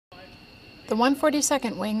The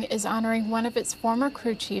 142nd Wing is honoring one of its former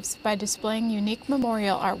crew chiefs by displaying unique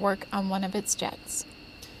memorial artwork on one of its jets.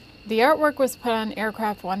 The artwork was put on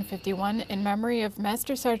Aircraft 151 in memory of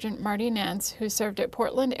Master Sergeant Marty Nance, who served at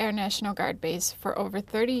Portland Air National Guard Base for over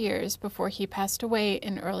 30 years before he passed away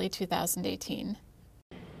in early 2018.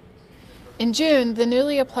 In June, the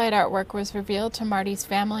newly applied artwork was revealed to Marty's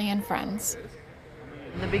family and friends.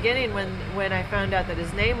 In the beginning, when I found out that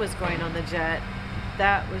his name was going on the jet,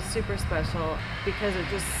 that was super special because it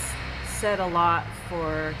just said a lot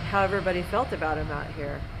for how everybody felt about him out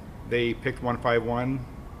here. They picked 151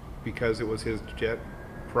 because it was his jet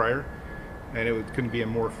prior, and couldn't be a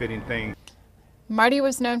more fitting thing. Marty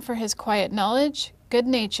was known for his quiet knowledge, good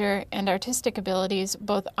nature, and artistic abilities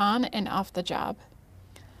both on and off the job.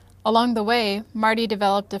 Along the way, Marty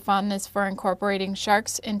developed a fondness for incorporating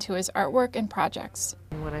sharks into his artwork and projects.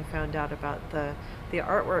 When I found out about the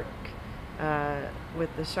artwork with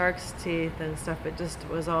the shark's teeth and stuff, it just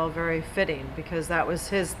was all very fitting because that was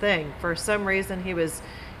his thing. For some reason,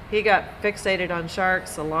 he got fixated on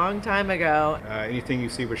sharks a long time ago. Anything you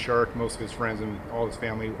see with shark, most of his friends and all his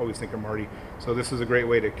family always think of Marty. So this is a great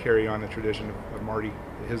way to carry on the tradition of Marty,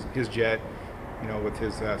 his jet, with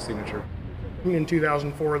his signature. In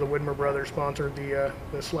 2004, the Widmer brothers sponsored the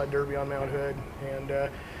sled derby on Mount Hood, and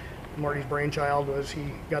Marty's brainchild was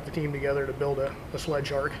he got the team together to build a sled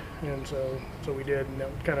shark, and so we did, and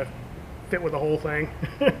that kind of fit with the whole thing.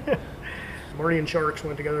 Marty and sharks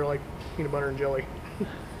went together like peanut butter and jelly.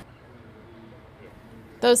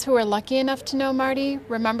 Those who were lucky enough to know Marty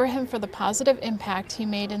remember him for the positive impact he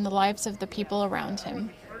made in the lives of the people around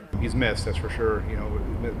him. He's missed, that's for sure.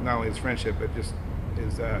 Not only his friendship, but just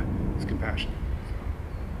his compassion.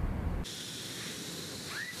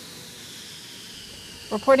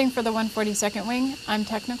 Reporting for the 142nd Wing, I'm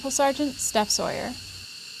Technical Sergeant Steph Sawyer.